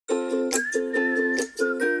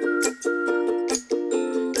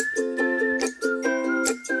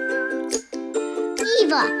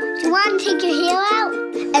Eva, do you want to take your hair out?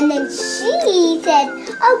 And then she said,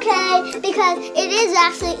 okay, because it is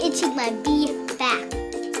actually itching my beard back.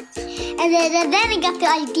 And then I got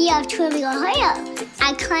the idea of trimming her hair.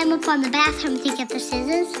 I climbed up on the bathroom to get the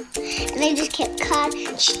scissors, and they just kept cutting.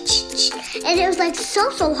 And it was like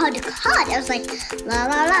so hard to cut. I was like, la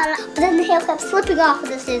la la la. But then the hair kept slipping off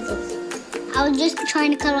with the scissors. I was just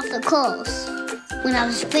trying to cut off the curls. When I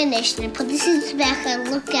was finished, and I put the scissors back, I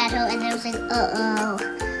looked at her, and I was like, uh-oh.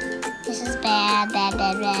 This is bad. I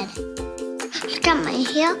got my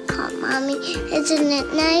hair cut, Mommy. Isn't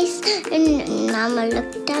it nice? And Mama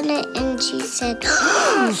looked at it, and she said,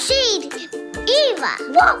 Sadie, Eva,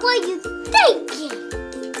 What were you thinking?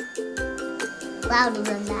 louder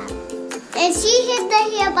than that. And she hid the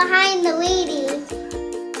hair behind the lady.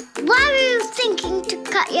 Why were you thinking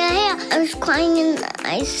to cut your hair? I was crying, and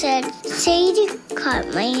I said, Sadie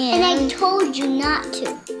cut my hair. And I told you not to.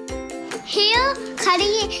 Hair cutting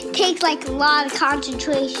it takes like a lot of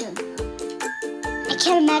concentration. I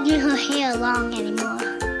can't imagine her hair long anymore.